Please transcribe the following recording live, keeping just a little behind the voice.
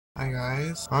Hi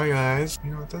guys. Hi guys.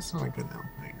 You know what, that's not a good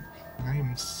opening. I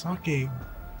am sucking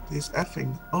these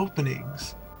effing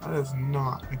openings. That is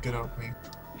not a good opening.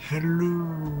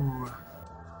 Hello.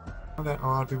 I know that a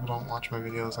lot of people don't watch my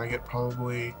videos. I get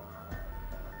probably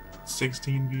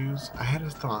 16 views. I had a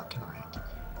thought tonight,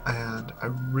 and I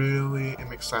really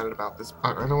am excited about this.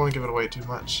 I don't want to give it away too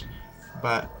much,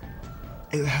 but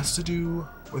it has to do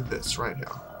with this right here.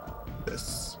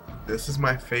 This is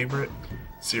my favorite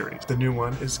series. The new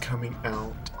one is coming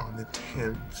out on the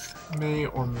 10th. May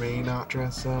or may not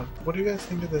dress up. What do you guys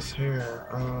think of this hair?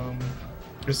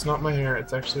 It's not my hair,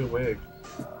 it's actually a wig.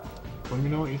 Let me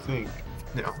know what you think.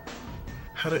 Now,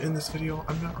 how to end this video,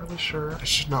 I'm not really sure. I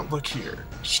should not look here.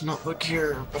 I should not look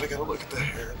here, but I gotta look at the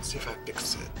hair and see if I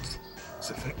fix it.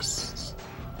 Is it fixed?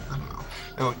 I don't know.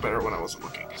 It looked better when I wasn't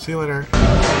looking. See you later.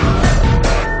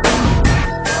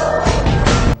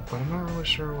 But I'm not really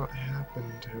sure what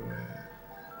happened to it.